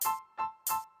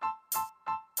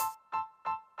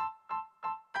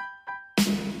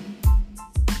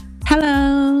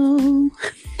Hello.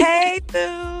 Hey, Boo.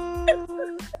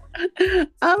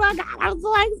 Oh my God, I'm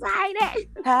so excited.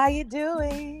 How you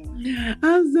doing?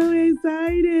 I'm so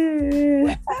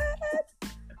excited.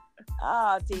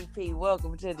 Oh, TP,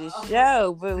 welcome to the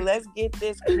show, Boo. Let's get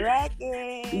this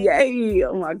cracking. Yay.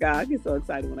 Oh my God. I get so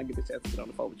excited when I get the chance to get on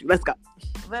the phone with you. Let's go.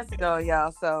 Let's go,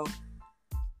 y'all. So,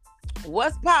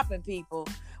 what's popping, people?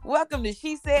 Welcome to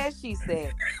She Said, She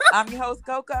Said. I'm your host,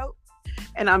 Coco.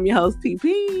 And I'm your host,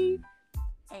 TP.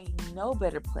 Ain't no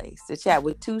better place to chat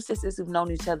with two sisters who've known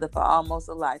each other for almost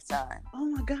a lifetime. Oh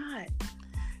my God.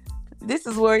 This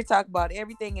is where we talk about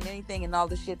everything and anything and all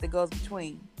the shit that goes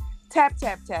between. Tap,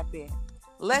 tap, tap in.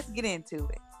 Let's get into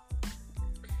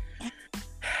it.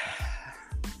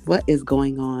 What is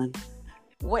going on?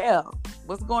 Well,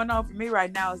 what's going on for me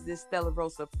right now is this Stella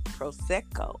Rosa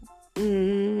Prosecco. I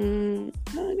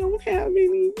don't have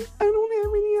any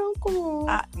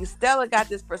alcohol. Stella got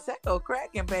this Prosecco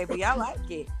cracking, baby. I like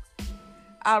it.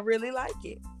 I really like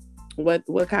it. What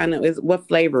kind of what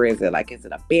flavor is it? Like, is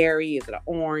it a berry? Is it an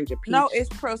orange? A peach? No, it's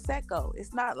Prosecco.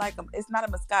 It's not it's not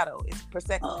a Moscato. It's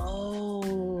Prosecco.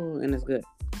 Oh, and it's good.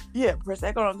 Yeah,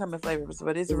 Prosecco don't come in flavors,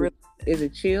 but it's really. Is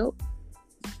it chilled?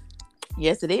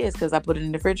 Yes, it is, because I put it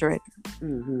in the refrigerator.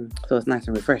 Mm-hmm. So it's nice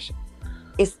and refreshing.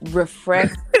 It's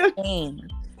refreshing,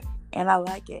 and I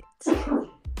like it. So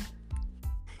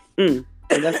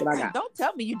that's what I got. Don't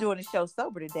tell me you're doing a show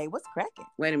sober today. What's cracking?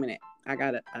 Wait a minute. I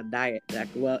got a diet.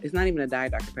 Well, it's not even a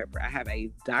diet Dr. Pepper. I have a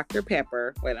Dr.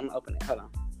 Pepper. Wait, I'm going to open it. Hold on.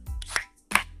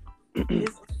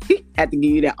 Had to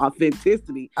give you that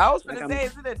authenticity. I was going to say,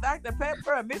 is it a Dr.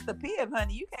 Pepper or Mr. Pibb,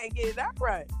 honey? You can't get it out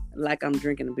right. Like I'm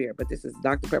drinking a beer, but this is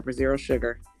Dr. Pepper Zero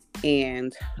Sugar.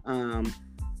 And,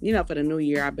 for the new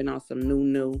year, I've been on some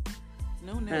new.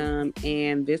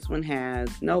 And this one has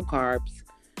no carbs,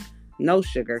 no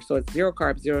sugar. So it's 0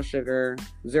 carbs, 0 sugar,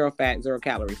 0 fat, 0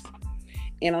 calories.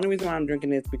 And the only reason why I'm drinking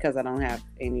this is because I don't have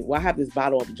any. Well, I have this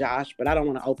bottle of Josh, but I don't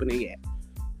want to open it yet.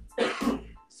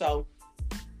 So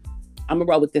I'm going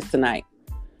to roll with this tonight.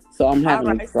 So I'm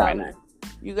having this right now.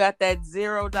 You got that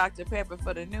 0 Dr. Pepper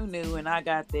for the new, and I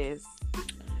got this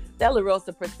Stella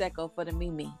Rosa Prosecco for the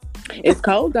Mimi. It's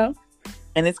cold, though.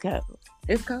 And it's cold.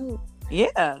 It's cold.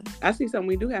 Yeah. I see something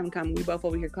we do have in common. We both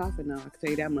over here coughing now. I can tell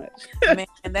you that much. Man,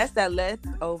 and that's that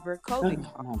leftover COVID.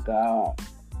 Oh, my God.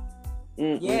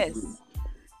 Yes.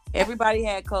 Everybody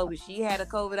had COVID. She had a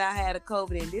COVID. I had a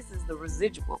COVID. And this is the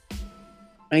residual.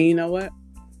 And you know what?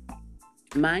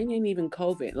 Mine ain't even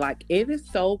COVID. Like, it is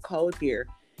so cold here.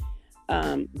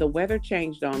 The weather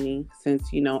changed on me since,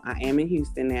 I am in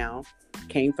Houston now.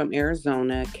 Came from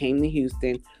Arizona. Came to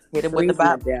Houston. Hit it with the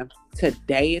Bible.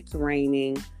 Today it's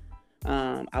raining.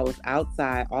 I was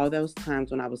outside all those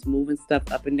times when I was moving stuff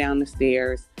up and down the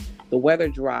stairs. The weather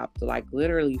dropped like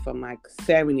literally from like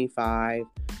 75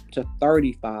 to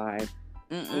 35.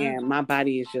 And my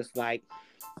body is just like,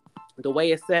 the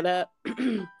way it's set up,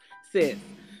 sis,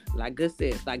 like good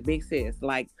sis, like big sis,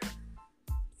 like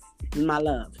my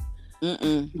love,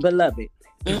 beloved,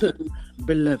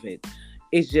 beloved.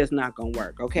 It's just not gonna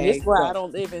work, okay? That's why I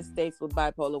don't live in states with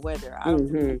bipolar weather.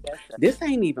 This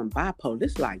ain't even bipolar.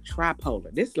 This is like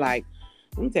tripolar. This like,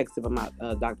 let me text it about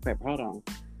Dr. Pepper. Hold on.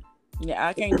 Yeah,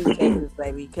 I can't do Texas,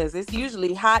 baby, because it's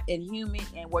usually hot and humid,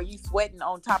 and where you sweating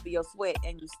on top of your sweat,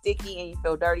 and you sticky, and you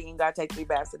feel dirty, and you gotta take 3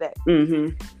 baths a day.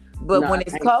 But when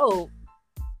it's cold,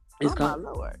 it's cold.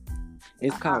 My Lord.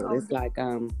 It's cold. It's like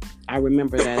I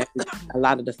remember that a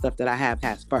lot of the stuff that I have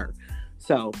has fur,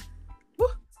 so.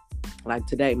 Like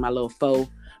today, my little faux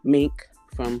mink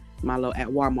from at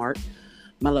Walmart,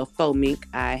 my little faux mink,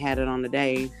 I had it on the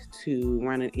day to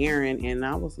run an errand, and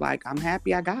I was like, I'm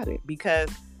happy I got it because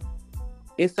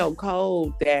it's so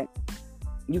cold that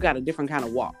you got a different kind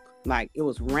of walk. Like, it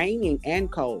was raining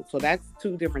and cold, so that's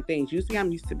 2 different things. Usually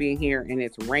I'm used to being here and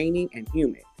it's raining and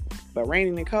humid, but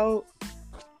raining and cold,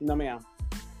 no ma'am.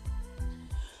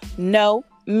 No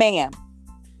ma'am.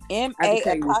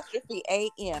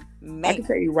 M-A-'-A-M. Man. I can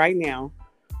tell you right now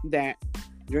that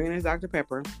drinking this Dr.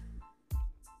 Pepper,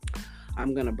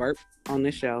 I'm going to burp on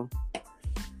this show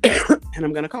and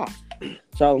I'm going to cough.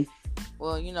 So.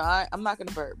 Well, I'm not going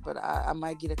to burp, but I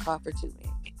might get a cough or 2 in.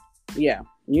 Yeah.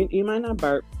 You might not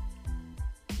burp,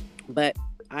 but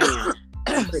I am.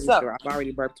 I'm pretty sure. I've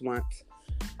already burped once.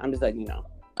 I'm just letting you know.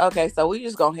 Okay, so we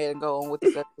just go ahead and go on with the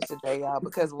subject today, y'all,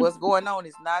 because what's going on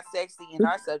is not sexy, and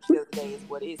our subject of the day is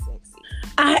what is sexy.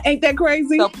 Ain't that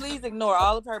crazy? So please ignore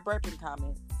all of her burping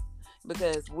comments,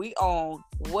 because we on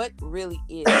what really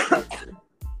is sexy.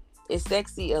 Is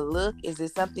sexy a look? Is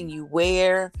it something you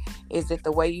wear? Is it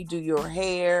the way you do your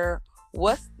hair?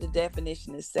 What's the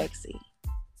definition of sexy?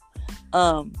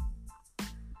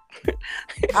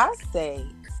 I say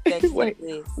sexy wait,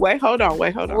 is hold on.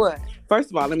 what?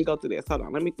 First of all, let me go through this. Hold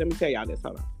on. Let me tell y'all this.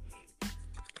 Hold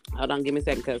on. Give me a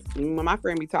second, because when my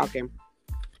friend be talking,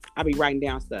 I be writing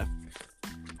down stuff.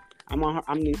 I'm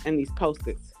in these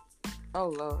post-its. Oh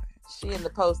Lord, she in the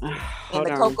post-it, in Hold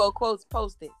the on. Cocoa quotes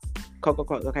post-its. Coco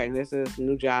quotes. Okay, this is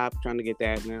new job. Trying to get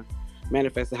that now.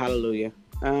 Manifested. Hallelujah.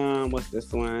 What's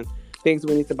this one? Things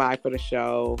we need to buy for the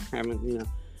show. Haven't,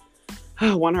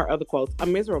 one of her other quotes. A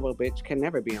miserable bitch can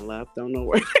never be in love. Don't know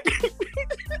where.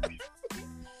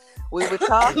 We were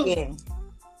talking.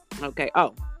 Okay.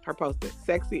 Oh, her posted.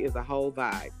 Sexy is a whole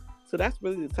vibe. So that's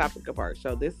really the topic of our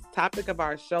show. This topic of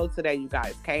our show today, you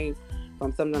guys, came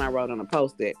from something I wrote on a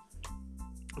post-it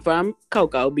from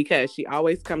Coco, because she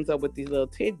always comes up with these little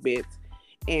tidbits.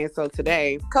 And so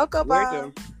today Cocoa we're Bomb.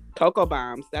 doing Cocoa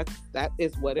Bombs. That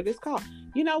is what it is called.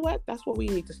 You know what? That's what we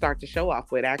need to start the show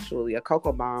off with, actually, a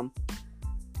Cocoa Bomb.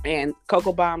 And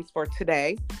Cocoa Bombs for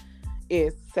today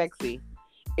is sexy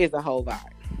is a whole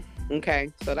vibe.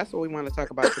 Okay? So that's what we want to talk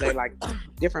about today, like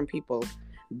different people's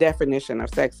definition of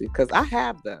sexy, because I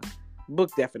have the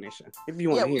book definition if you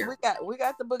want to hear. We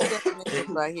got the book definitions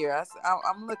right here.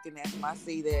 I'm looking at them. I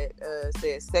see that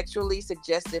says sexually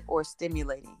suggestive or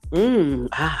stimulating.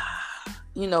 With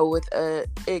an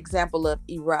example of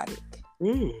erotic.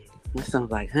 That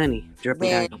sounds like honey dripping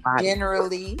down your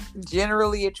body.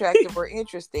 Generally attractive or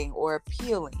interesting or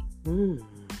appealing.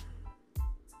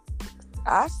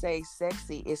 I say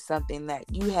sexy is something that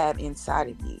you have inside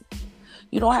of you.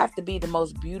 You don't have to be the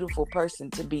most beautiful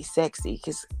person to be sexy,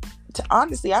 because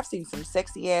honestly, I've seen some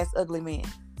sexy ass ugly men.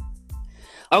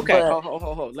 Okay, hold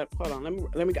on. Let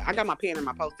me. I got my pen and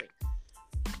my post-it.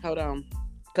 Hold on,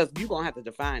 because you gonna have to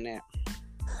define that.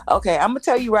 Okay, I'm gonna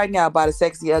tell you right now about a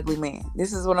sexy ugly man.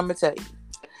 This is what I'm gonna tell you.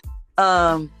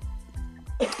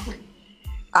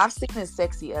 I've seen a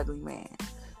sexy ugly man.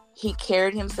 He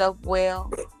carried himself well.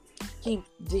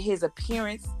 His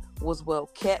appearance was well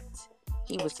kept.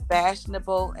 He was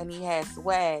fashionable and he had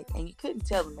swag, and you couldn't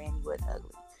tell the man he wasn't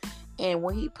ugly. And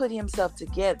when he put himself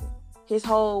together, his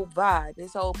whole vibe,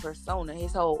 his whole persona,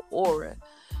 his whole aura,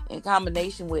 in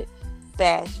combination with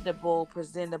fashionable,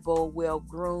 presentable,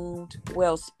 well-groomed,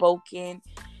 well-spoken,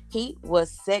 he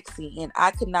was sexy, and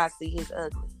I could not see his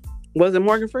ugly. Was it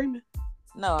Morgan Freeman?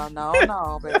 No,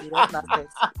 baby, that's not sexy.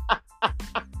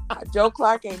 Joe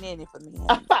Clark ain't in it for me.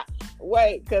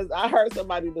 Wait, because I heard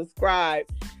somebody describe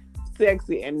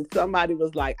sexy, and somebody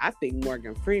was like, I think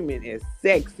Morgan Freeman is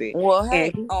sexy. Well, hey,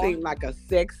 and he seemed like a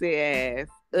sexy ass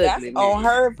ugly that's man. on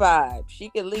her vibe. She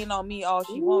can lean on me all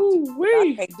she wants to.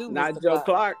 I can't do not Mr. Joe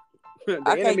Clark. The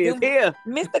enemy is here.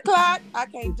 Mr. Clark, I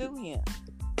can't do him.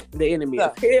 The enemy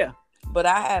is here. But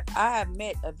I have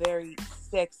met a very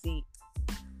sexy.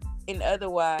 In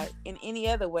any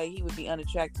other way, he would be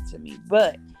unattractive to me.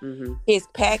 But his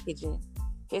packaging,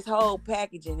 his whole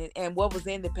packaging, and what was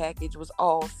in the package was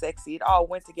all sexy. It all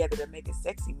went together to make a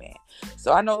sexy man.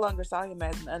 So I no longer saw him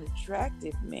as an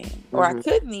unattractive man, or I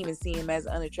couldn't even see him as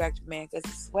an unattractive man because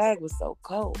his swag was so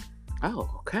cold. Oh,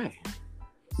 okay.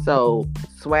 So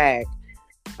swag,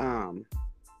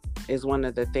 is one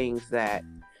of the things that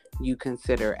you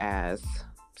consider as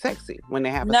sexy when they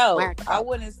have a swag. No, I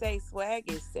wouldn't say swag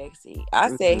is sexy.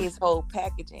 I say his whole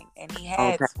packaging, and he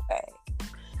had swag.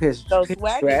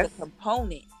 Swag is a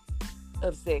component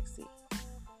of sexy.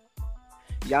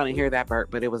 Y'all didn't hear that, Bert,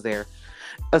 but it was there.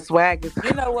 A swag is.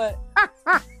 You know what?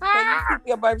 Can you keep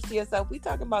your burps to yourself? We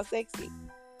talking about sexy.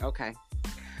 Okay.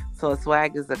 So a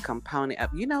swag is a component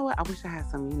of. You know what? I wish I had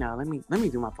some. Let me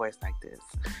do my voice like this.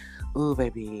 Ooh,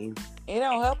 baby. It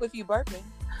don't help if you burping.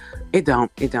 It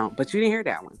don't. But you didn't hear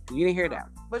that one.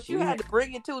 But you had to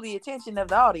bring it to the attention of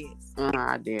the audience.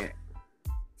 I did.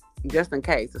 Just in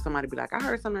case. If somebody be like, I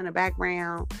heard something in the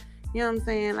background. You know what I'm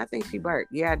saying? I think she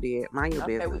burped. Yeah, I did. Mind your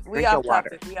business. We off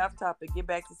topic. We off topic. Get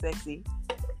back to sexy.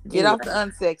 Get off the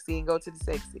unsexy and go to the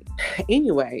sexy.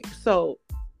 Anyway, so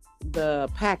the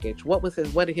package. What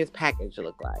did his package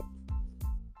look like?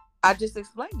 I just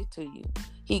explained it to you.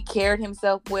 He carried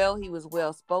himself well. He was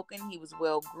well spoken. He was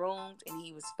well groomed, and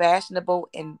he was fashionable,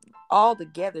 and all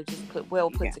together just put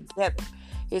together.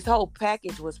 His whole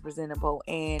package was presentable.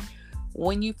 And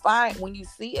when you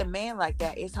see a man like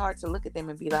that, it's hard to look at them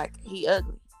and be like, he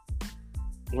ugly.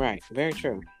 Right. Very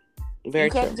true. You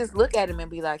can't just look at him and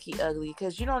be like, he ugly,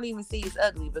 because you don't even see he's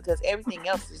ugly, because everything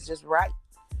else is just right.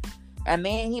 A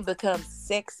man, he becomes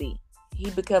sexy.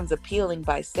 He becomes appealing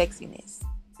by sexiness.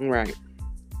 Right.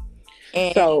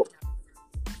 And so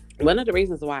one of the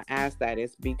reasons why I asked that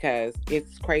is because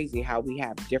it's crazy how we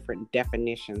have different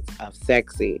definitions of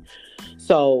sexy.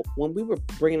 So when we were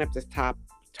bringing up this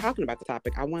talking about the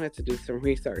topic, I wanted to do some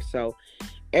research. So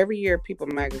Every year, People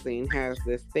Magazine has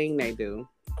this thing they do,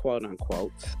 quote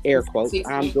unquote, air quotes. I'm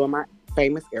Sexiest. doing my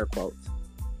famous air quotes,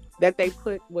 that they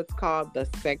put what's called the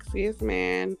sexiest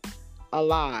man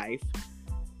alive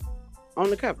on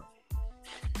the cover.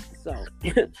 So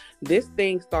this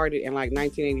thing started in like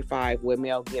 1985 with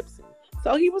Mel Gibson.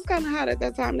 So he was kind of hot at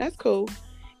that time. That's cool.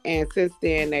 And since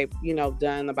then, they've,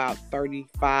 done about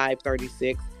 35,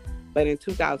 36. But in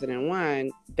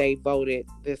 2001, they voted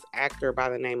this actor by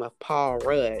the name of Paul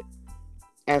Rudd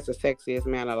as the sexiest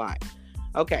man alive.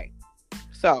 Okay.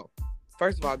 So,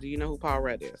 first of all, do you know who Paul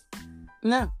Rudd is?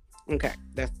 No. Okay.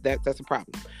 That's a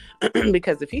problem.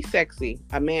 Because if he's sexy,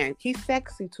 he's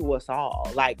sexy to us all.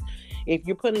 Like, if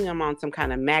you're putting him on some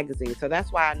kind of magazine. So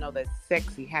that's why I know that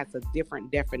sexy has a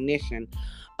different definition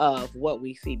of what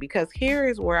we see. Because here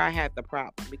is where I had the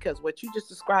problem. Because what you just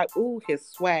described, ooh, his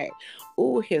swag,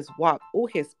 ooh, his walk, ooh,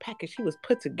 his package, he was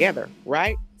put together,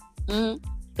 right? Mm-hmm.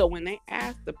 So when they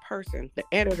asked the person, the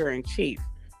editor-in-chief,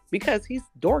 because he's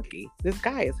dorky, this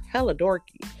guy is hella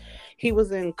dorky. He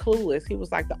was in Clueless. He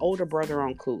was like the older brother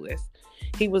on Clueless.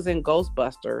 He was in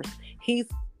Ghostbusters. He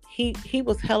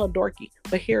was hella dorky.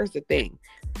 But here's the thing.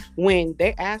 When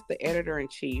they asked the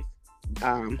editor-in-chief,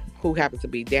 who happens to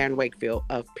be Dan Wakefield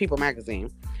of People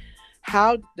Magazine,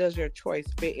 how does your choice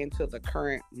fit into the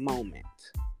current moment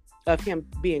of him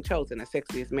being chosen the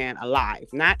sexiest man alive?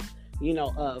 Not,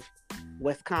 of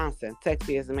Wisconsin,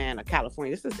 sexiest man of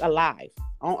California. This is alive,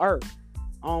 on Earth,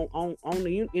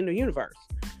 in the universe.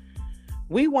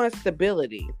 We want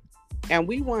stability, and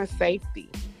we want safety,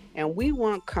 and we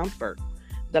want comfort.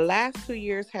 The last 2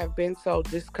 years have been so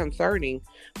disconcerting,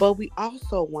 but we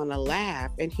also want to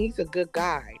laugh, and he's a good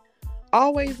guy.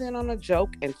 Always in on a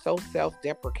joke and so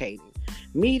self-deprecating.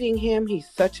 Meeting him, he's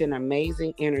such an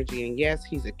amazing energy, and yes,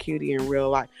 he's a cutie in real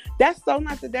life. That's so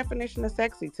not the definition of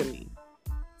sexy to me.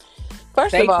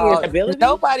 First of all,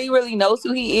 nobody really knows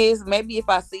who he is. Maybe if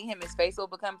I see him, his face will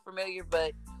become familiar,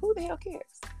 but who the hell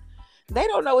cares? They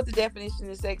don't know what the definition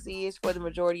of sexy is for the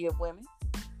majority of women.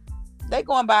 They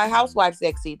going by housewife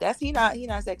sexy. He not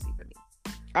sexy for me.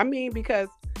 I mean, because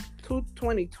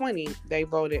 2020, they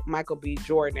voted Michael B.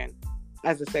 Jordan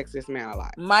as the sexiest man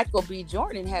alive. Michael B.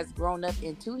 Jordan has grown up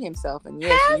into himself, and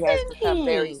yes, he has become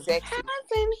very sexy.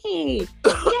 Hasn't he?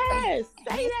 Yes,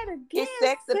 say that again. His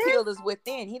sex appeal is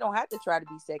within. He don't have to try to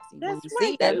be sexy. That's when you right.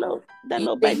 See that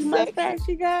little baby mustache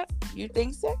she got. You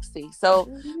think sexy. So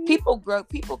people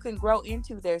can grow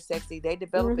into their sexy. They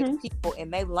develop as people,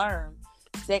 and they learn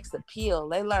sex appeal.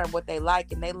 They learn what they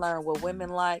like, and they learn what women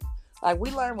like. Like,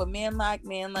 we learn what men like,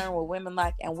 men learn what women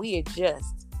like, and we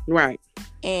adjust. Right.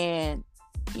 And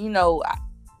you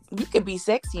can be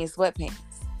sexy in sweatpants.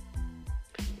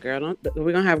 Girl,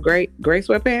 we're gonna have gray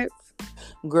sweatpants.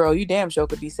 Girl, you damn sure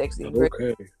could be sexy in gray.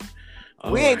 Okay.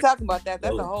 We ain't talking about that.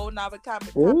 That's a whole nother topic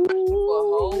for a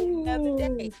whole nother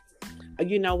day.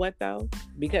 You know what, though?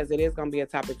 Because it is going to be a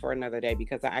topic for another day,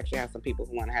 because I actually have some people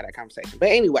who want to have that conversation. But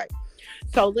anyway,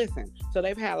 so listen. So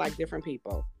they've had like different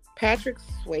people. Patrick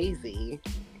Swayze.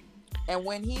 And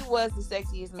when he was the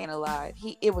sexiest man alive,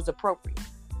 it was appropriate.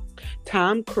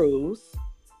 Tom Cruise.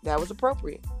 That was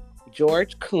appropriate.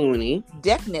 George Clooney.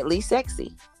 Definitely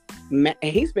sexy.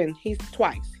 He's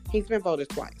twice. He's been voted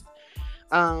twice.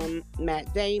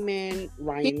 Matt Damon,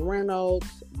 Ryan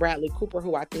Reynolds, Bradley Cooper,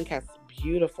 who I think has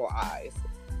beautiful eyes.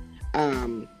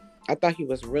 I thought he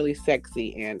was really sexy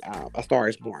in A Star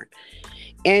Is Born.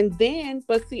 And then,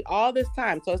 but see, all this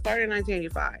time, so it started in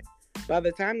 1985. By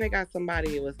the time they got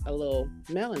somebody who was a little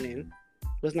melanin,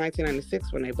 was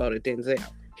 1996 when they voted Denzel.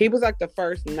 He was like the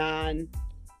first non-white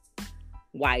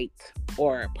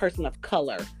or person of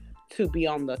color to be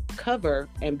on the cover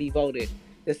and be voted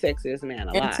the sexiest man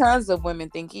alive. And tons of women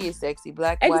think he is sexy.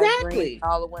 Black, white, green,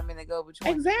 all the women that go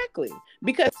between. Exactly.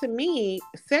 Because to me,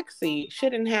 sexy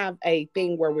shouldn't have a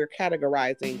thing where we're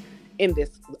categorizing in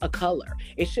a color.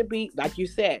 It should be, like you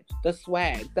said, the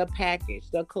swag, the package,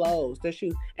 the clothes, the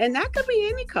shoes. And that could be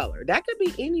any color. That could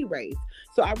be any race.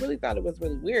 So I really thought it was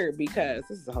really weird, because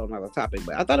this is a whole nother topic,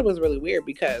 but I thought it was really weird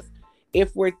because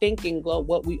if we're thinking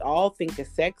what we all think is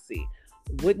sexy,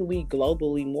 wouldn't we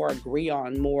globally more agree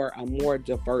on a more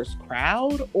diverse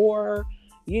crowd? Or,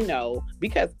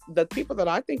 because the people that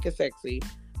I think is sexy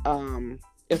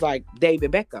is like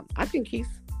David Beckham. I think he's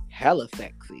hella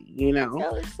sexy,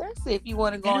 Hella sexy if you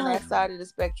want to go on that side of the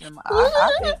spectrum.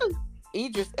 I think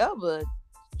Idris Elba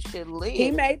should live.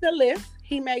 He made the list.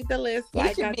 He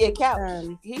should be a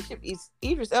couch.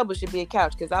 Idris Elba should be a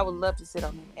couch, because I would love to sit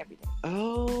on him every day.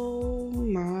 Oh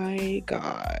my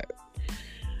God.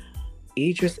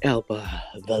 Idris Elba,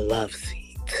 the love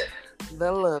seat.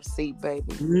 The love seat, baby.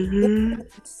 Mm-hmm.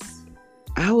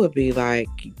 I would be like,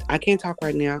 I can't talk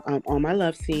right now. I'm on my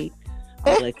love seat.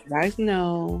 I'll let you guys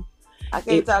know. I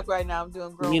can't It, talk right now. I'm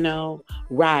doing you grown. know,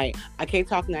 right. I can't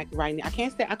talk right now. I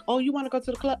can't say, oh, you want to go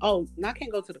to the club? Oh, no, I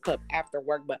can't go to the club after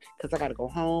work, but because I got to go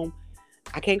home.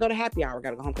 I can't go to happy hour. I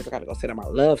got to go home because I got to go sit on my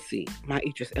love seat. My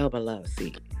Idris Elba love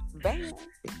seat. Bam.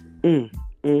 Mm,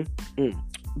 mm, mm.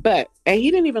 But, and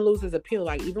he didn't even lose his appeal.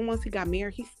 Like, even once he got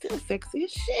married, he's still sexy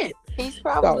as shit. He's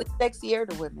probably sexier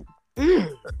to women. He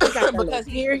got that because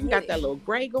little hair. He got that little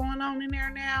gray going on in there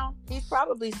now. He's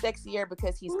probably sexier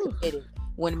because he's committed.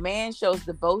 When a man shows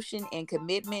devotion and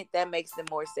commitment, that makes them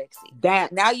more sexy.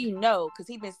 That now you know, because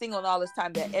he's been single all this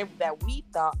time that we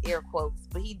thought, air quotes,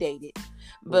 but he dated.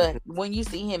 But when you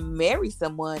see him marry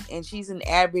someone and she's an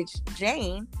average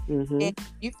Jane, and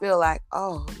you feel like,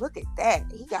 oh, look at that.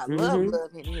 He got love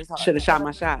in his heart. Should have shot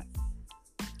my shot.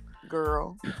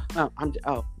 Girl.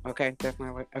 Okay. That's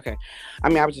not what, okay. I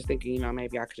mean, I was just thinking,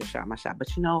 maybe I could have shot my shot. But,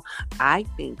 I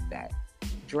think that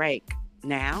Drake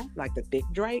now, like the thick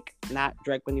Drake, not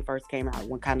Drake when he first came out,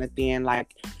 one kind of thin,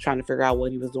 like trying to figure out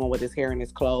what he was doing with his hair and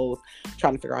his clothes,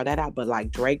 trying to figure all that out. But like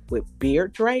Drake with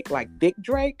beard Drake, like thick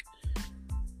Drake.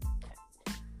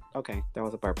 Okay, that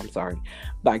was a burp. I'm sorry.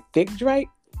 Like thick Drake,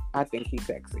 I think he's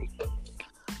sexy.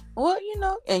 Well,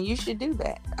 and you should do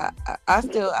that. I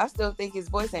still think his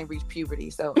voice ain't reached puberty,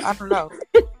 so I don't know.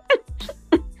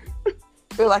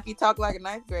 Feel like he talk like a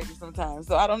ninth grader sometimes,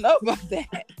 so I don't know about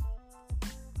that.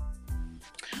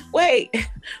 Wait.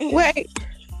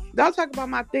 Don't talk about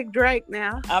my thick Drake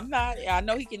now. I'm not. I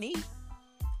know he can eat.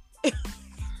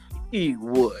 He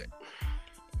would.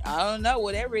 I don't know.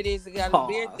 Whatever it is, he got his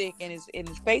beard thick and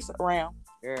his face around.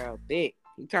 Girl, thick.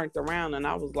 He turned around and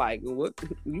I was like, "What?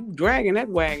 You dragging that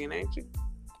wagon, ain't you,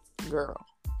 girl?"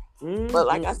 But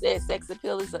like I said, sex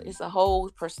appeal is a whole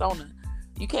persona.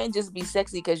 You can't just be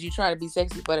sexy because you're trying to be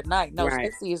sexy for the night. No,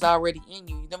 sexy is already in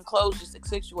you. Them clothes just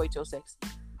accentuate your sexy.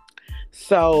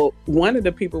 So one of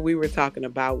the people we were talking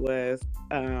about was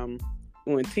on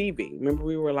TV. Remember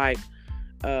we were like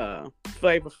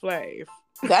Flavor Flav.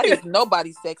 That is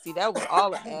nobody sexy. That was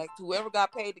all an act. Whoever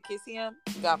got paid to kiss him,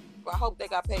 I hope they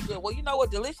got paid good. Well, you know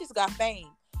what? Delicious got fame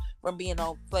from being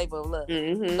on Flavor of Love.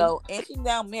 So, and she's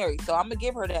now married. So I'm gonna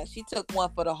give her that. She took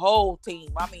one for the whole team.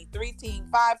 I mean, 3 teams,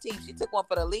 5 teams. She took one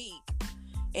for the league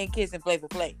in kissing Flavor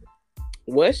Flav.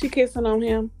 Was she kissing on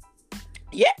him?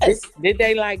 Yes. Did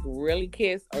they like really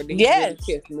kiss, or did he really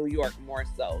kiss New York more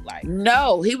so? Like,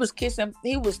 no, he was kissing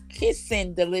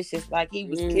Delicious like he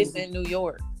was kissing New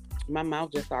York. My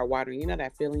mouth just started watering. You know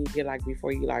that feeling you get like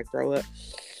before you like throw up?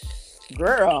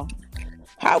 Girl,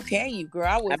 how can you,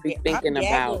 girl? I be thinking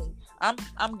about.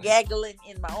 I'm gaggling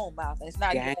in my own mouth. It's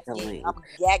not gaggling. I'm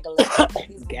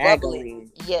gaggling.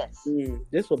 Gaggling. Yes.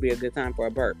 This will be a good time for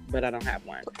a burp, but I don't have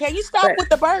one. Can you stop with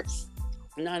the burps?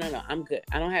 No. I'm good.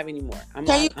 I don't have any more.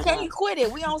 Can you quit it?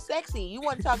 We on sexy. You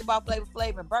want to talk about Flavor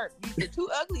Flav and burp? You the 2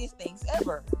 ugliest things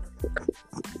ever.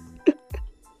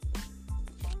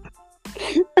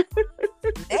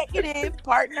 Negative,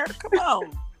 partner. Come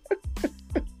on.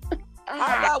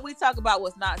 How about we talk about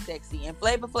what's not sexy? And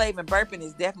Flavor Flav and burping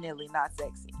is definitely not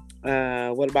sexy.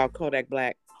 What about Kodak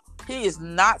Black? He is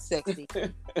not sexy.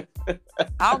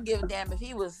 I don't give a damn if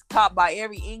he was taught by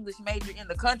every English major in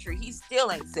the country. He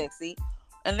still ain't sexy.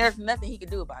 And there's nothing he can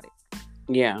do about it.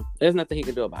 Yeah, there's nothing he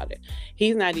can do about it.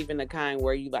 He's not even the kind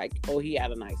where you like, oh, he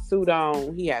had a nice suit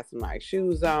on. He had some nice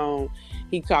shoes on.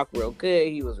 He talked real good.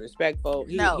 He was respectful.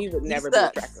 He would never be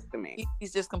attractive to me.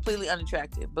 He's just completely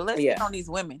unattractive. But let's get on these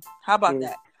women. How about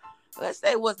that? Let's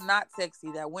say what's not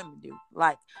sexy that women do.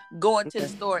 Like going to the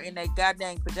store in their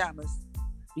goddamn pajamas.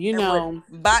 You know.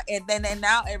 And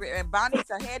now bonnets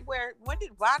are headwear. When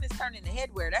did bonnets turn into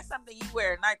headwear? That's something you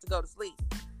wear at night to go to sleep.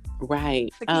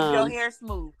 Right. To keep your hair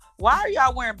smooth. Why are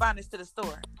y'all wearing bonnets to the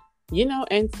store?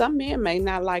 And some men may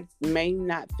not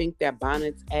think that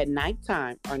bonnets at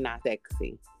nighttime are not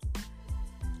sexy.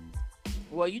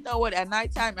 Well, you know what? At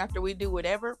nighttime, after we do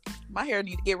whatever, my hair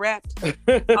need to get wrapped. I'm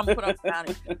gonna put on a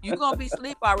bonnet. You're gonna be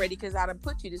asleep already because I done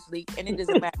put you to sleep, and it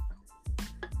doesn't matter.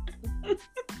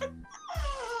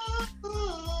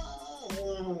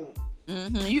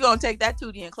 You're gonna take that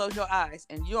tootie and close your eyes,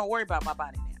 and you don't worry about my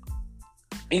bonnet now.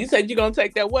 You said you're gonna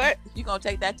take that what? You're gonna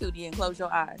take that tootie and close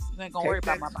your eyes. You ain't gonna worry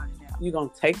about my bonnet now. You're gonna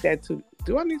take that tootie.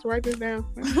 Do I need to write this down?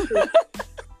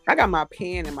 I got my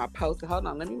pen and my poster. Hold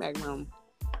on, let me make room.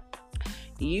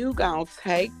 You gonna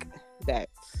take that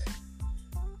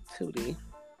tootie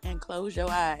and close your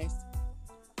eyes.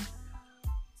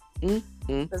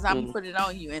 Because I'm gonna put it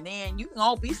on you, and then you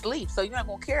gonna be asleep, so you're not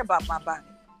gonna care about my bonnet.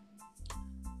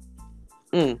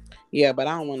 Yeah, but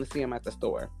I don't want to see him at the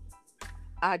store.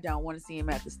 I don't want to see him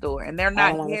at the store, and they're I not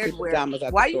don't want to here see to wear. pajamas at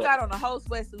the Why you store. got on a whole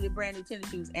sweatsuit and brand new tennis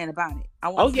shoes and a bonnet? I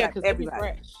want Oh to yeah, slap because they be everybody.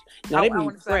 fresh. No, they I be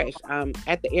want to slap fresh.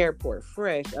 At the airport,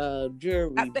 fresh.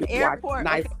 Jewelry, at the watch, airport.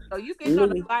 nice. Okay, so you getting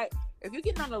on a Louis. flight? If you're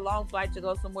getting on a long flight to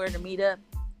go somewhere to meet up,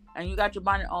 and you got your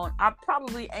bonnet on, I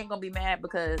probably ain't gonna be mad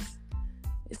because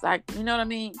it's like, you know what I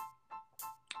mean.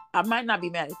 I might not be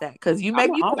mad at that because I'm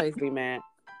gonna always be mad.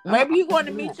 maybe you going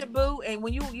to meet your boo, and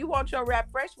when you want your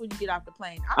wrap fresh when you get off the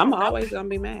plane. I'm always gonna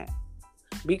be mad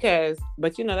because,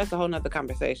 but that's a whole nother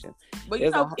conversation. But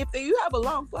if you have a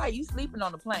long flight, you sleeping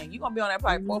on the plane. You're gonna be on that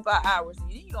probably 4 or 5 hours, and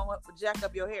then you gonna jack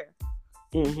up your hair.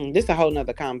 This a whole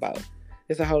nother combo.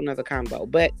 It's a whole nother combo.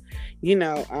 But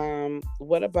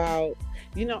what about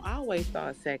I always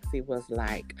thought sexy was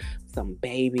like some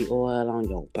baby oil on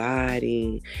your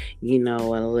body, a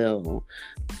little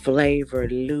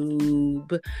flavored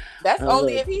lube. That's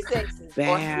only if he's sexy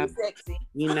bath, or she's sexy.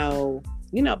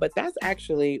 But that's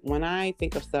actually when I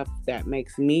think of stuff that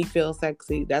makes me feel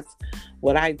sexy, that's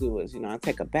what I do is, I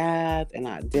take a bath and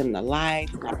I dim the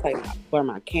lights and I burn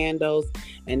my candles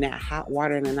and that hot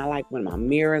water, and then I like when my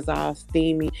mirror is all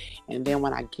steamy, and then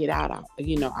when I get out,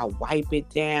 I wipe it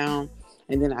down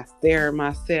and then I stare at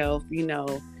myself,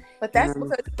 But that's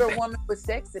because you're a woman with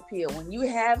sex appeal. When you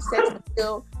have sex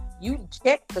appeal, you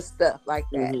check for stuff like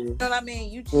that. You know what I mean?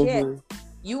 You check.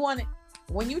 You want it.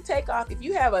 When you take off, if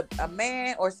you have a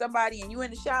man or somebody and you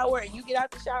in the shower and you get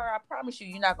out the shower, I promise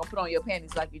you're not going to put on your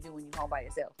panties like you do when you're home by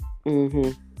yourself.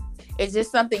 It's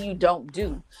just something you don't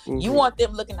do. You want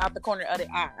them looking out the corner of the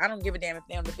eye. I don't give a damn if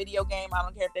they're on the video game. I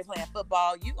don't care if they're playing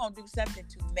football. You're going to do something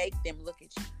to make them look at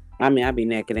you. I mean, I be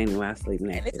naked anyway. I sleep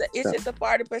naked. And it's just a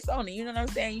part of persona. You know what I'm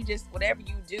saying? You just, whatever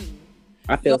you do,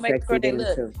 I feel sexy sure they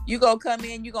look. Too. You gonna come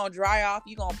in, you gonna dry off,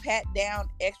 you gonna pat down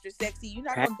extra sexy. You're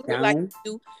not gonna do it like you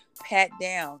do pat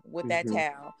down with that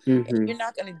towel. And you're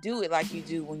not gonna do it like you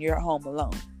do when you're at home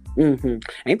alone.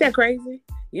 Ain't that crazy?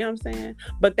 You know what I'm saying?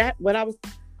 But what I was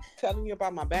telling you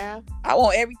about my bath, I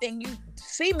want everything you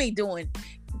see me doing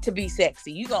to be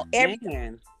sexy. You gonna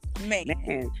everything.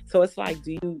 Man. So it's like,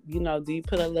 do you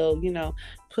put a little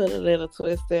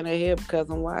twist in her hip because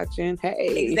I'm watching?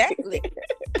 Hey,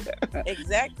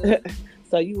 exactly.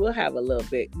 So you will have a little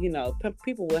bit,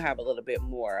 people will have a little bit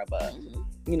more of a,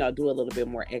 do a little bit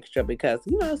more extra because,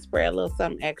 spray a little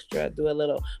something extra, do a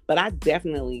little. But I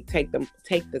definitely take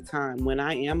the time when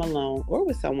I am alone or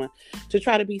with someone to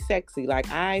try to be sexy.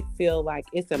 Like, I feel like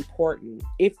it's important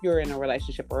if you're in a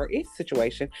relationship or a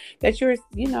situation that you're,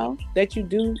 that you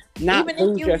do not even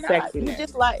lose your sexiness. You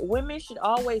just like, women should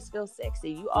always feel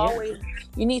sexy.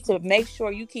 You need to make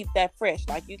sure you keep that fresh.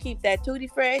 Like, you keep that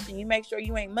tootie fresh and you make sure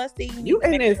you ain't musty. You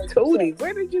in this tootie.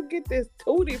 Where did you get this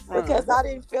tootie from? Because I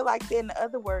didn't feel like saying the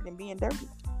other word and being dirty.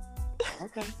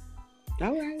 Okay.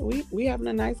 All right. We having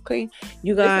a nice clean.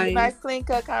 You guys. It's a nice clean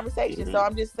cut conversation. So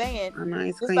I'm just saying, a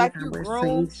nice just clean like conversation. You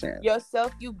groom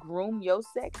yourself, you groom your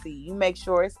sexy. You make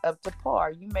sure it's up to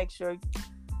par. You make sure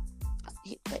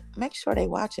they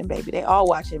watching, baby. They all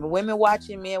watching. Women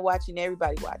watching, men watching,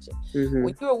 everybody watching.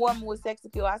 When you're a woman with sex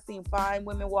appeal, I've seen fine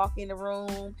women walk in the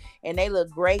room and they look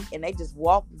great and they just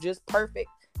walk just perfect.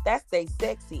 That's they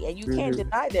sexy, and you can't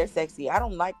deny they're sexy. I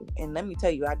don't like, and let me tell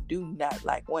you, I do not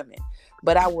like women,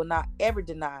 but I will not ever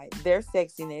deny their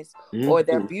sexiness or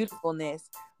their beautifulness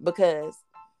because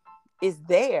it's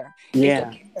there.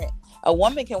 Yeah, a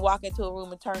woman can walk into a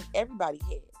room and turn everybody's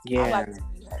head. Yeah, I like to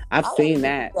see her. I've seen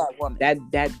that.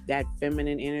 That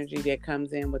feminine energy that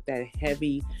comes in with that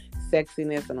heavy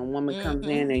sexiness, and a woman comes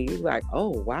in and you're like, oh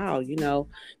wow,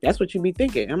 that's what you be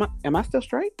thinking. Am I still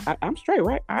straight? I'm straight,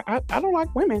 right? I don't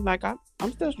like women. Like I'm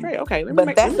still straight. Okay,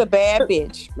 that's a bad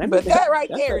bitch. But that right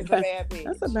there is a bad bitch.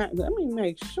 That's a bad. Let me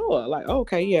make sure. Like,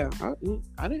 okay, yeah,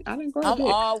 I didn't grow. I'm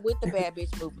all with the bad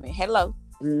bitch movement. Hello.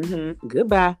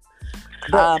 Goodbye.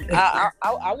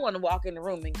 I want to walk in the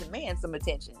room and command some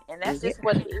attention, and that's just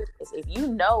what it is. If you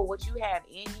know what you have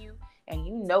in you and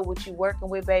you know what you're working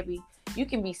with, baby, you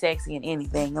can be sexy in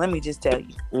anything. Let me just tell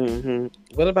you.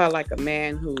 What about like a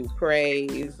man who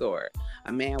prays or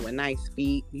a man with nice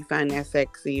feet? You find that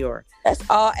sexy? Or that's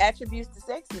all attributes to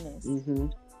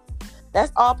sexiness.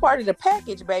 That's all part of the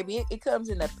package, baby. It comes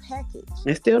in a package.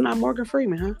 It's still not Morgan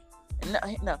Freeman, huh?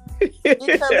 No.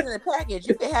 It comes in a package.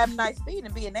 You can have nice feet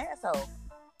and be an asshole.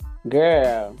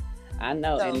 Girl, I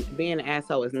know. So, and being an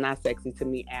asshole is not sexy to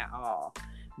me at all.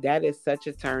 That is such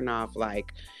a turn off.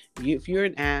 Like, if you're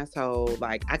an asshole,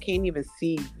 like, I can't even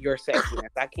see your sexiness.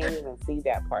 I can't even see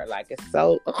that part. Like, it's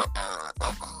so.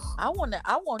 I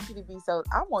want you to be so.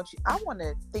 I want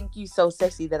to think you so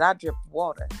sexy that I drip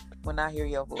water when I hear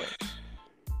your voice.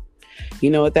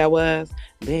 You know what that was?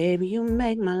 Baby, you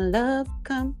make my love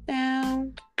come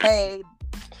down. Hey,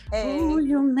 Oh, hey.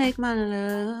 you make my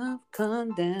love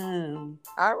come down.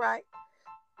 All right.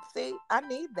 See, I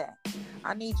need that.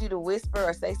 I need you to whisper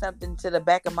or say something to the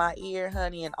back of my ear,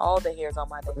 honey, and all the hairs on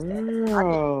my neck stand up. I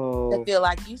need to Girl. feel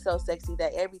like you so sexy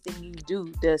that everything you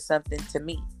do does something to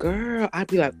me. Girl, I'd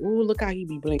be like, ooh, look how he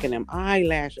be blinking them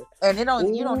eyelashes. And you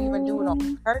don't even do it on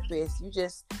Ooh. purpose. You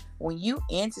just when you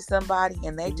into somebody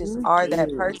and they just are that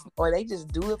Mm-mm. person or they just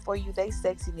do it for you, they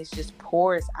sexiness just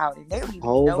pours out and they don't even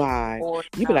Whole know it vibe. pours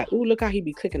You be out. like, ooh, look how he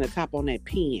be clicking the top on that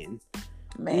pen.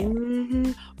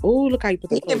 Man. Oh, look how you put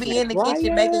them He can clothes in be that in the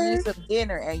kitchen making you dryer. some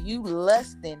dinner and you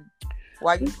lusting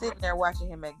while you sitting there watching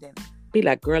him make dinner. Be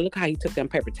like, girl, look how you took them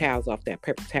paper towels off that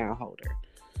paper towel holder.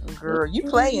 Girl, you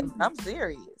playing. I'm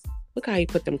serious. Look how you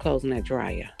put them clothes in that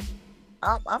dryer.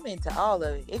 I'm into all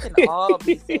of it. It can all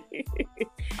be sexy.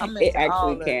 I'm It into actually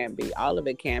all of can it. be. All of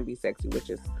it can be sexy,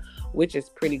 which is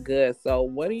pretty good. So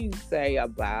what do you say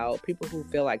about people who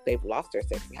feel like they've lost their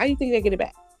sexy? How do you think they get it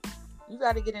back? You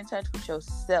got to get in touch with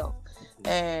yourself.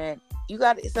 And you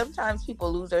got to, sometimes people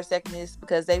lose their sexiness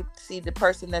because they see the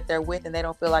person that they're with and they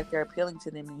don't feel like they're appealing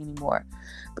to them anymore.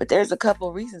 But there's a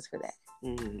couple reasons for that.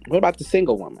 What about the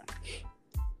single woman?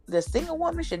 The single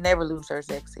woman should never lose her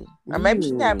sexy. Or maybe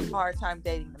she's having a hard time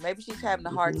dating. Maybe she's having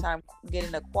a hard time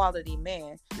getting a quality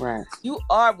man. Right. You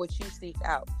are what you seek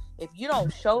out. If you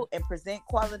don't show and present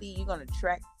quality, you're going to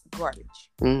attract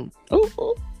garbage.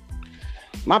 Ooh.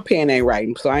 My pen ain't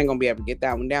writing, so I ain't going to be able to get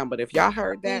that one down. But if y'all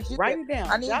heard that, write it down.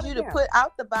 I need you to put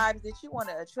out the vibes that you want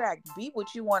to attract. Be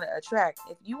what you want to attract.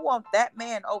 If you want that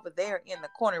man over there in the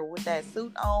corner with that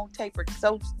suit on, tapered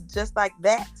so just like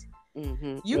that,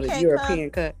 you with can't a European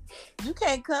cut. You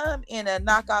can't come in a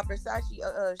knockoff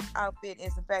Versace outfit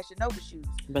and some Fashion Nova shoes.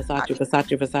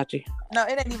 Versace. No,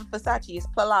 it ain't even Versace. It's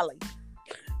Palali.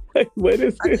 What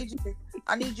is it?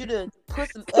 I need you to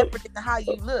put some effort into how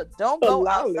you look. Don't go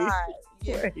outside.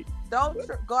 Yeah. Wait. Don't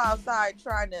go outside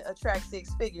trying to attract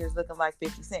six figures looking like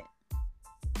 50 Cent.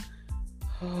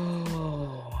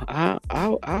 Oh,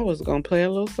 I was gonna play a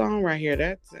little song right here.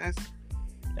 That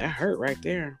hurt right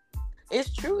there.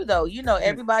 It's true though. You know,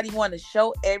 everybody want to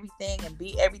show everything and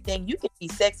be everything. You can be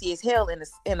sexy as hell in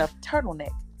a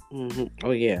turtleneck.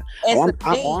 Oh yeah. And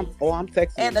I'm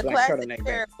sexy. And a classic pair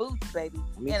baby. Of boots, baby.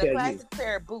 And a classic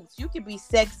pair of boots. You can be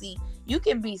sexy. You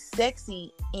can be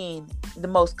sexy in the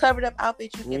most covered up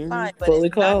outfit you can find, but fully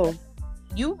clothed.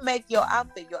 You make your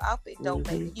outfit. Your outfit don't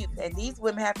make you. And these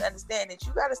women have to understand that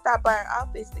you got to stop buying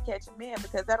outfits to catch a man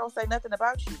because that don't say nothing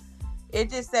about you. It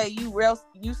just say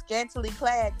you scantily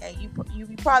clad and you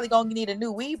probably gonna need a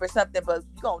new weave or something, but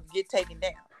you gonna get taken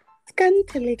down.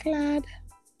 Scantily clad.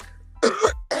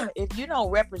 If you don't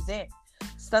represent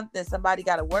something somebody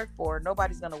got to work for,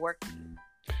 nobody's gonna work for you.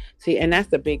 See, and that's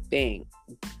the big thing.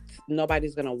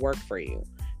 Nobody's gonna work for you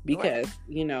because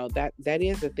you know that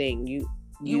is the thing. You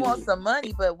want some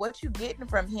money, but what you getting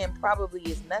from him probably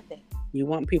is nothing. You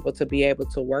want people to be able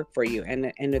to work for you, and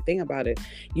the thing about it,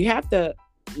 you have to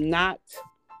not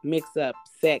mix up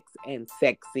sex and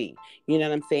sexy. You know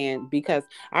what I'm saying? Because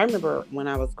I remember when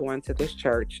I was going to this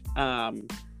church,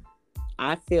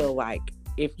 I feel like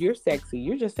if you're sexy,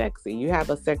 you're just sexy. You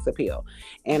have a sex appeal.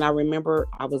 And I remember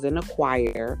I was in a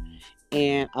choir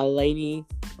and a lady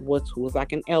who was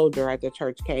like an elder at the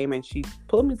church came and she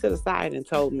pulled me to the side and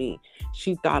told me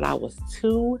she thought I was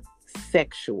too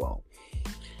sexual.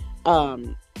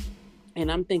 And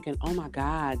I'm thinking, oh my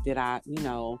God, did I,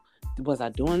 was I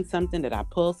doing something? Did I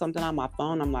pull something on my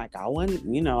phone? I'm like, I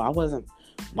wasn't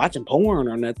watching porn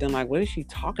or nothing. Like, what is she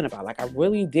talking about? Like, I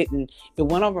really didn't. It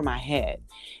went over my head.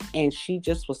 And she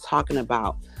just was talking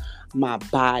about my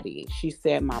body. She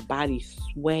said my body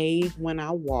swayed when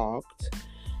I walked,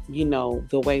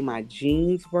 the way my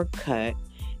jeans were cut,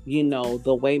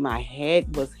 the way my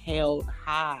head was held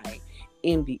high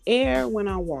in the air when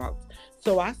I walked.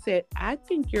 So I said, I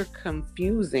think you're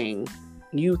confusing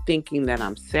you thinking that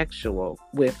I'm sexual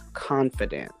with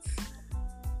confidence.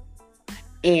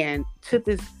 And to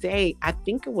this day, I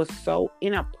think it was so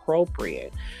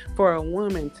inappropriate for a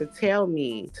woman to tell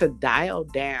me to dial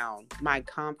down my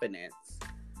confidence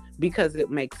because it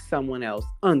makes someone else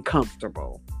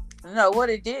uncomfortable. No, what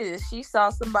it did is she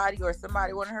saw somebody,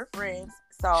 one of her friends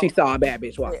She saw a bad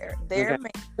bitch walk. There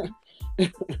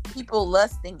people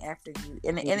lusting after you.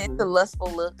 And it's a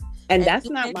lustful look. And that's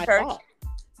not my fault.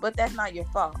 But that's not your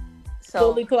fault. So,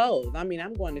 fully clothed. I mean,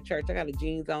 I'm going to church. I got a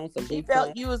jeans on, some boots on. She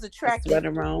felt you was attracted. A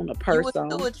sweater on, a purse on.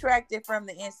 You was too attracted from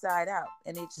the inside out,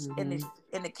 and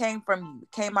it came from you.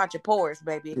 It came out your pores,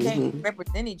 baby. It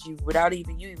represented you without you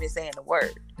even saying the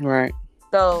word. Right.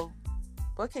 So,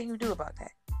 what can you do about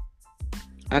that?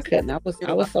 I couldn't. I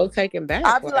was so taken back.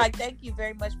 I'd be like, thank you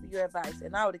very much for your advice,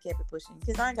 and I would have kept it pushing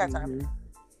because I ain't got time for that.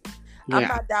 Yeah. I'm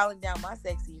not dialing down my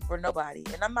sexy for nobody,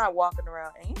 and I'm not walking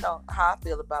around. And you know how I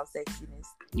feel about sexiness.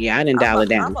 Yeah, I didn't dial it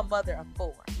down. I'm a mother of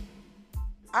 4.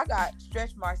 I got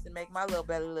stretch marks to make my little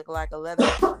belly look like a leather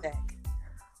sack.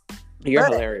 You're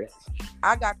hilarious.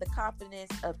 I got the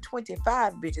confidence of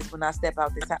 25 bitches when I step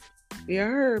out this house. You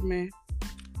heard me.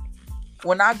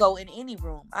 When I go in any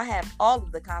room, I have all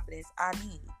of the confidence I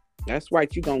need. That's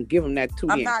right. You gonna give them that 2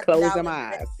 inch. Close them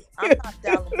eyes. I'm not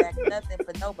dialing back nothing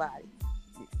for nobody.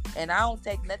 And I don't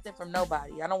take nothing from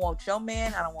nobody. I don't want your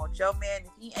man. I don't want your man.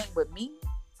 If he ain't with me,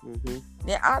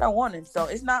 then I don't want him. So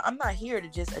I'm not here to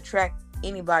just attract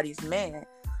anybody's man.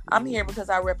 I'm here because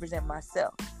I represent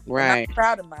myself. Right. And I'm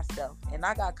proud of myself. And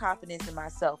I got confidence in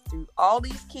myself through all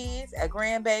these kids, a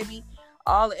grandbaby,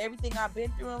 everything I've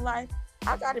been through in life.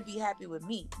 I got to be happy with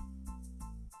me.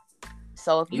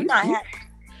 So if you're not happy.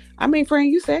 I mean, friend,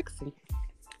 you sexy.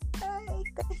 Hey,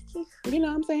 thank you. You know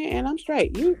what I'm saying? And I'm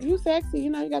straight. You sexy. You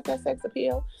know, you got that sex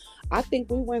appeal. I think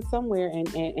we went somewhere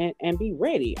and be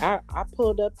ready. I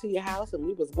pulled up to your house and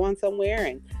we was going somewhere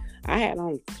and I had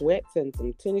on sweats and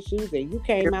some tennis shoes and you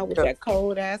came out with that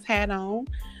cold ass hat on,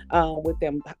 with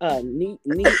them knee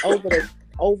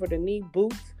over the knee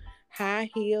boots, high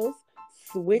heels,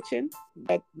 switching.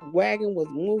 That wagon was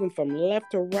moving from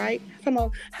left to right. Come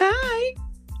on, hi.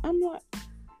 I'm like,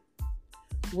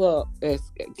 well,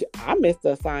 I missed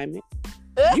the assignment.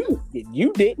 You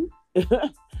didn't.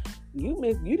 You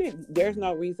didn't. There's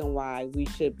no reason why we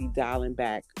should be dialing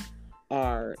back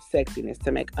our sexiness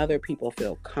to make other people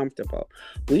feel comfortable.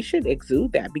 We should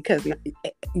exude that because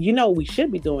you know what we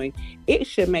should be doing. It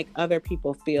should make other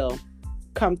people feel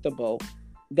comfortable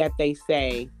that they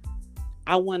say,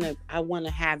 I want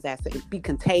to have that, be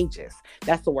contagious.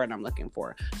 That's the word I'm looking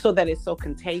for. So that it's so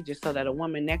contagious so that a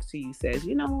woman next to you says,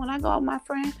 you know, when I go out with my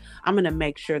friend, I'm going to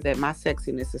make sure that my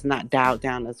sexiness is not dialed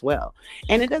down as well.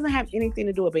 And it doesn't have anything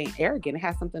to do with being arrogant. It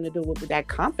has something to do with that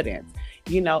confidence,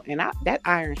 you know, and that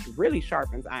iron really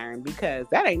sharpens iron because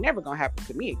that ain't never going to happen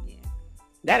to me again.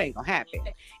 That ain't going to happen.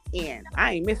 And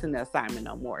I ain't missing the assignment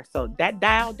no more. So that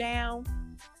dial down,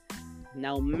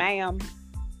 no ma'am.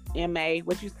 M-A,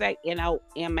 what you say?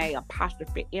 N-O-M-A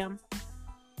apostrophe M?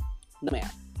 No, ma'am.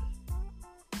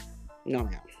 No,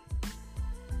 ma'am.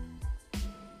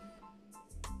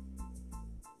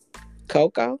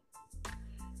 Coco?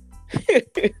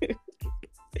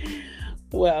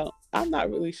 Well, I'm not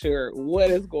really sure what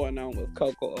is going on with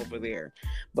Coco over there,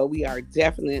 but we are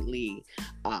definitely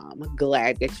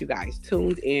glad that you guys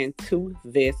tuned in to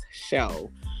this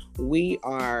show. We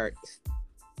are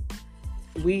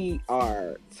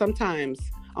sometimes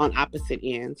on opposite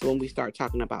ends when we start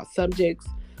talking about subjects.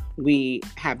 We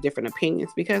have different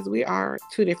opinions because we are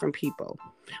 2 different people.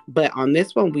 But on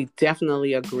this one, we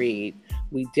definitely agreed.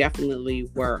 We definitely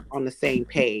were on the same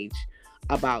page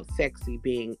about sexy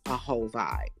being a whole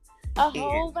vibe.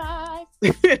 Whole vibe.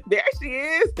 There she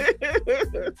is.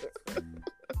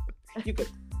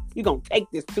 You're going to take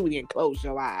this tootie and close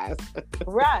your eyes.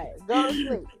 Right. Go to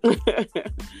sleep.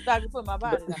 So I can put my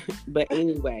body down. But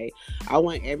anyway, I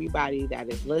want everybody that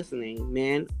is listening,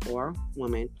 man or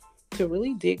woman, to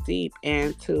really dig deep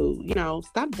and to, you know,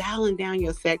 stop dialing down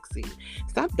your sexy.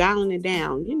 Stop dialing it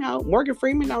down. You know, Morgan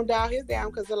Freeman don't dial his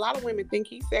down because a lot of women think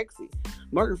he's sexy.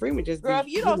 Morgan Freeman just... Girl, if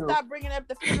you don't stop bringing up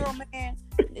the funeral man,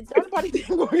 everybody think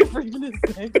Morgan Freeman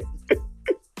is sexy.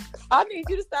 I need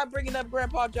you to stop bringing up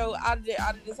Grandpa Joe out of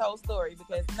this whole story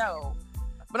because no.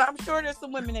 But I'm sure there's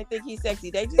some women that think he's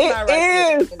sexy. They just not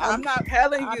right here. I'm not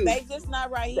telling you. They just not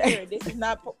right here. This is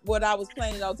not what I was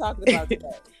planning on talking about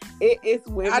today. It is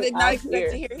women. I did not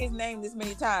expect to hear his name this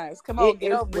many times. Come on,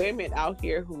 get over it. Women out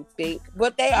here who think,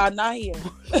 but they are not here.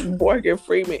 Morgan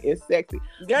Freeman is sexy.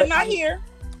 They're not here.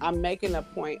 I'm making a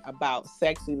point about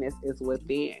sexiness is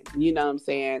within. You know what I'm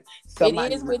saying?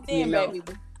 It is within, you know,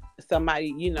 baby.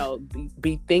 Somebody, you know,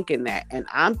 be thinking that, and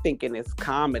I'm thinking it's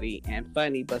comedy and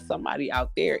funny, but somebody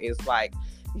out there is like,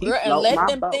 girl, and let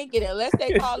them think it unless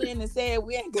they call in and say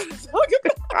we ain't gonna talk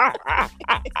about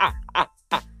it.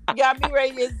 You got me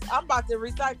ready. I'm about to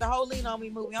recite the whole Lean On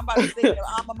Me movie. I'm about to sing the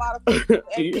I'm a modification.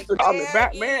 You used to call me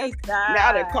Batman.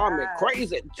 Now they call me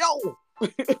Crazy Joe.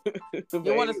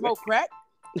 You want to smoke crack?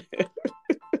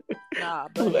 Nah,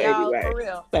 but y'all, for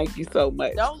real. Thank you so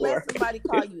much. Don't let somebody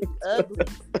call you ugly.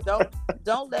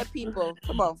 Don't let people,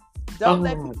 come on. Don't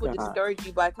let people discourage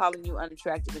you by calling you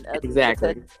unattractive and ugly.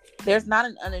 Exactly. There's not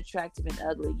an unattractive and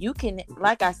ugly. You can,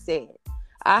 like I said,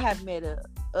 I have met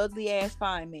ugly ass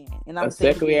fine man, and I'm A gonna say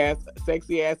it again.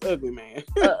 sexy ass, ugly man.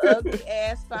 A ugly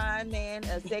ass fine man,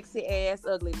 a sexy ass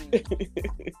ugly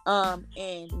man.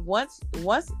 And once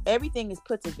everything is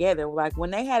put together, like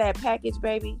when they had that package,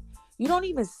 baby, you don't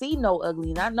even see no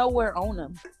ugly, not nowhere on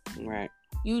them. Right.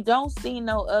 You don't see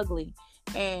no ugly,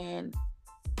 and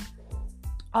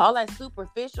all that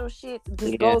superficial shit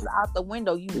just goes out the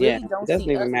window. You really don't doesn't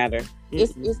see even ugly. matter.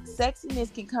 It's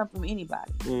sexiness can come from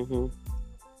anybody.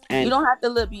 And you don't have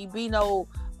to be no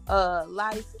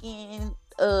light skin,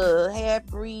 half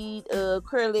breed,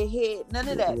 curly head, none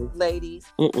of that, ladies.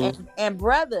 And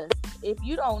brothers, if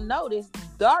you don't notice,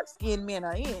 dark skinned men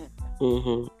are in.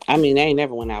 I mean, they ain't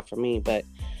never went out for me, but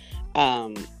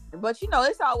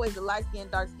it's always a light skin,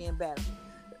 dark skin battle.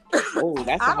 Oh,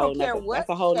 that's a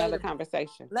whole nother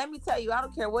conversation. Let me tell you, I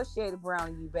don't care what shade of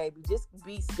brown you, baby. Just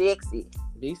be sexy.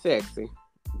 Be sexy.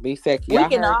 Be sexy. We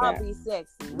can all be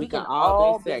sexy. We can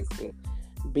all be sexy.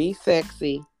 Be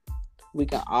sexy. We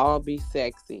can all be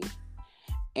sexy.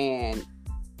 And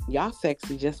y'all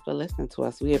sexy just for listening to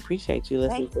us. We appreciate you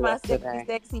listening to us today. Thanks,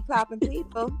 my sexy popping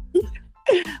people.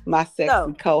 My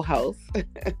sexy co-host.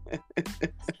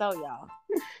 So y'all,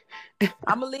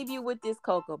 I'm gonna leave you with this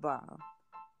cocoa bomb.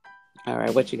 All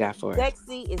right, what you got for us?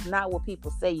 Sexy is not what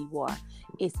people say you are.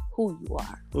 It's who you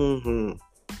are.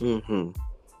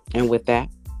 And with that,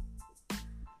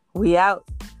 we out.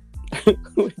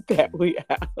 With that, we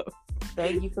out.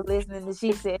 Thank you for listening to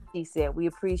She Said, She Said. We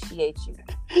appreciate you.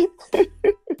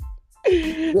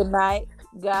 Good night.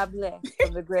 God bless.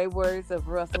 From the great words of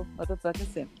Russell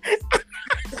motherfucking Simmons.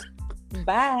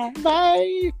 Bye.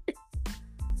 Bye.